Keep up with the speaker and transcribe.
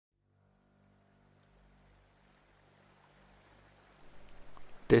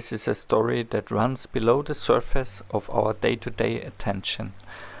This is a story that runs below the surface of our day-to-day attention.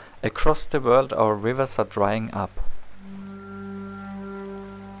 Across the world, our rivers are drying up.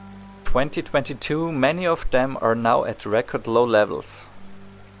 2022, many of them are now at record low levels.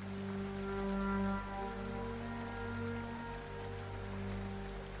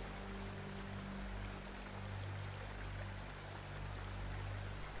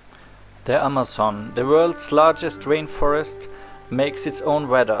 The Amazon, the world's largest rainforest, makes its own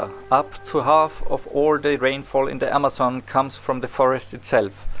weather. Up to half of all the rainfall in the Amazon comes from the forest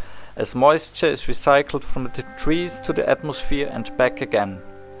itself, as moisture is recycled from the trees to the atmosphere and back again.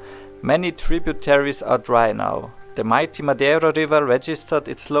 Many tributaries are dry now. The mighty Madeira River registered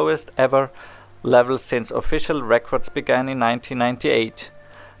its lowest ever level since official records began in 1998.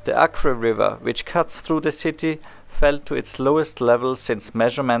 The Acre River, which cuts through the city, fell to its lowest level since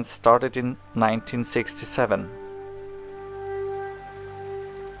measurements started in 1967.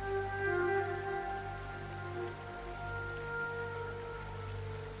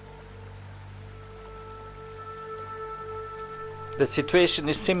 The situation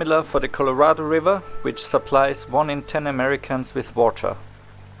is similar for the Colorado River, which supplies 1 in 10 Americans with water.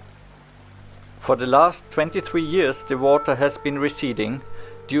 For the last 23 years, the water has been receding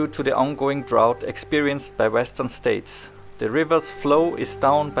due to the ongoing drought experienced by western states. The river's flow is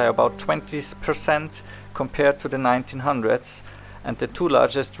down by about 20% compared to the 1900s, and the two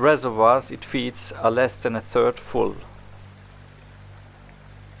largest reservoirs it feeds are less than a third full.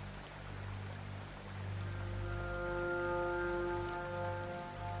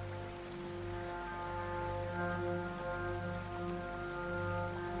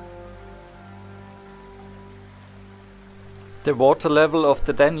 The water level of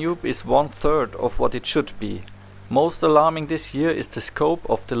the Danube is 1/3 of what it should be. Most alarming this year is the scope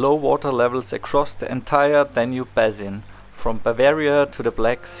of the low water levels across the entire Danube basin, from Bavaria to the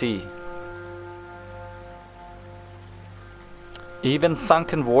Black Sea. Even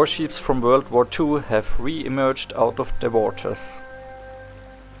sunken warships from World War II have re-emerged out of the waters.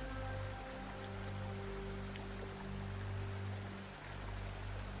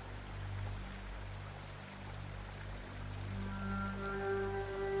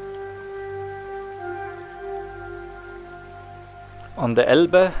 On the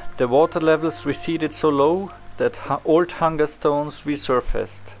Elbe, the water levels receded so low that old hunger stones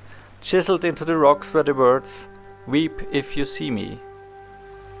resurfaced. Chiseled into the rocks were the words, "Weep if you see me."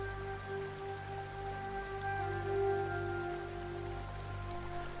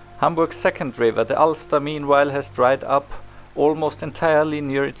 Hamburg's second river, the Alster, meanwhile has dried up almost entirely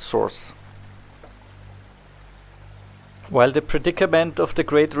near its source. While the predicament of the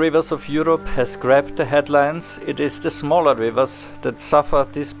great rivers of Europe has grabbed the headlines, it is the smaller rivers that suffer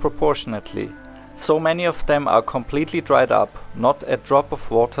disproportionately. So many of them are completely dried up, not a drop of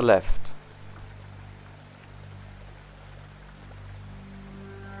water left.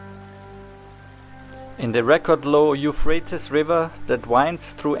 In the record low Euphrates River that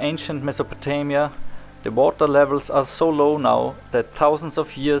winds through ancient Mesopotamia, the water levels are so low now that thousands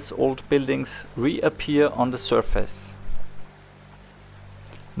of years old buildings reappear on the surface.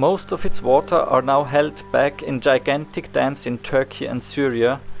 Most of its water are now held back in gigantic dams in Turkey and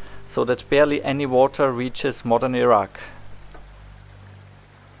Syria, so that barely any water reaches modern Iraq.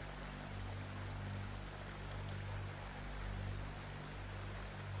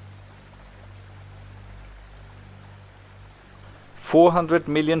 "400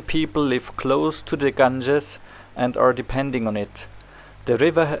 million people live close to the Ganges and are depending on it. The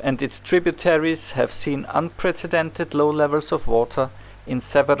river and its tributaries have seen unprecedented low levels of water in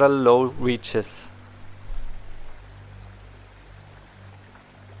several low reaches.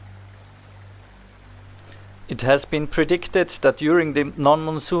 It has been predicted that during the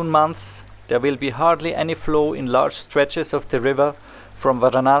non-monsoon months there will be hardly any flow in large stretches of the river from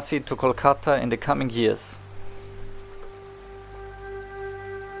Varanasi to Kolkata in the coming years.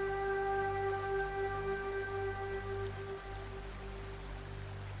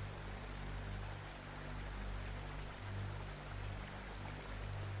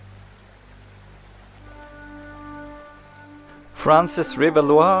 France's river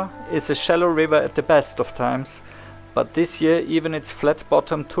Loire is a shallow river at the best of times, but this year even its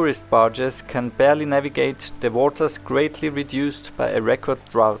flat-bottomed tourist barges can barely navigate the waters greatly reduced by a record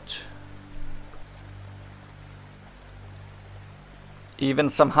drought. Even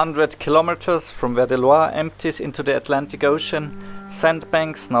some 100 kilometers from where the Loire empties into the Atlantic Ocean,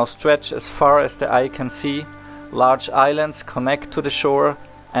 sandbanks now stretch as far as the eye can see, large islands connect to the shore,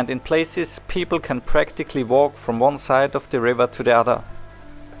 and in places people can practically walk from one side of the river to the other.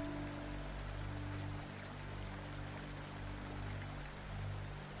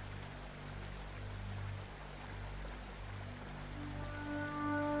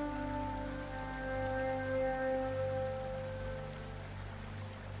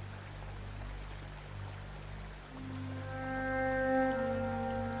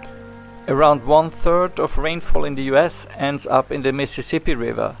 Around 1/3 of rainfall in the US ends up in the Mississippi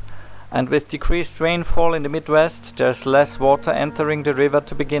River, and with decreased rainfall in the Midwest, there's less water entering the river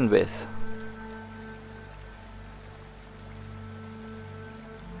to begin with.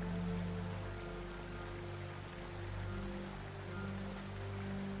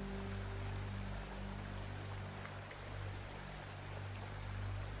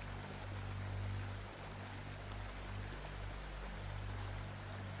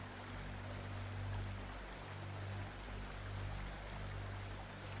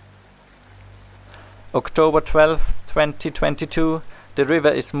 October 12, 2022, the river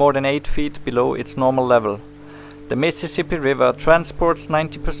is more than 8 feet below its normal level. The Mississippi River transports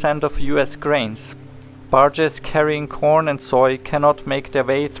 90% of US grains. Barges carrying corn and soy cannot make their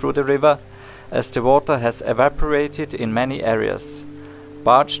way through the river as the water has evaporated in many areas.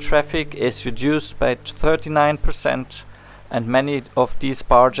 Barge traffic is reduced by 39% and many of these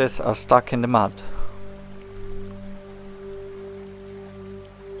barges are stuck in the mud.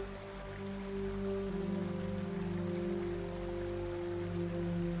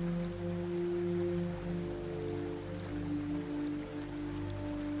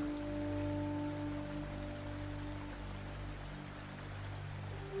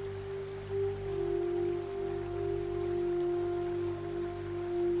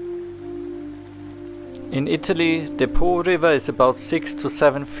 In Italy, the Po River is about 6 to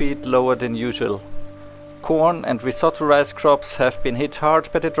 7 feet lower than usual. Corn and risotto rice crops have been hit hard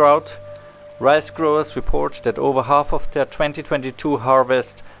by the drought. Rice growers report that over half of their 2022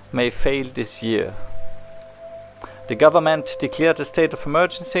 harvest may fail this year. The government declared a state of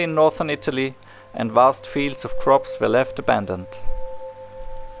emergency in northern Italy, and vast fields of crops were left abandoned.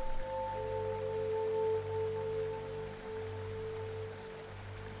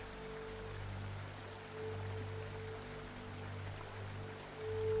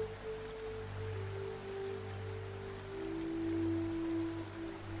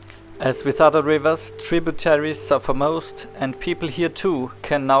 As with other rivers, tributaries suffer most, and people here too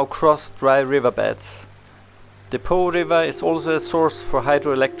can now cross dry riverbeds. The Po River is also a source for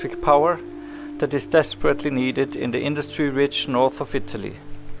hydroelectric power that is desperately needed in the industry-rich north of Italy.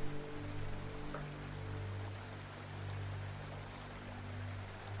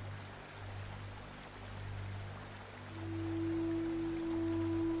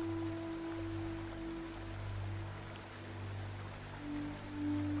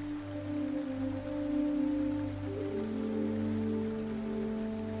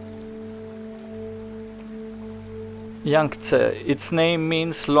 Yangtze, its name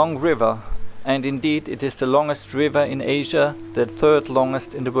means long river, and indeed it is the longest river in Asia, the third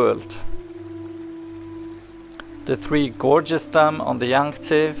longest in the world. The Three Gorges Dam on the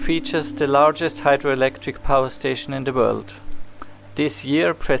Yangtze features the largest hydroelectric power station in the world. This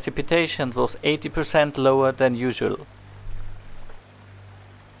year precipitation was 80% lower than usual.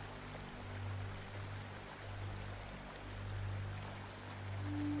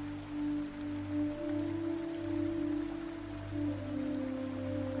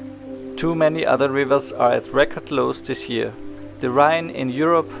 Too many other rivers are at record lows this year. The Rhine in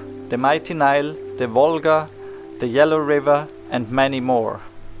Europe, the mighty Nile, the Volga, the Yellow River, and many more.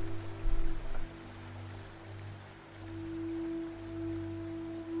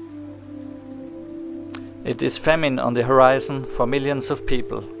 It is famine on the horizon for millions of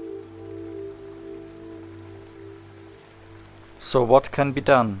people. So what can be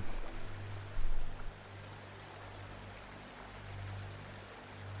done?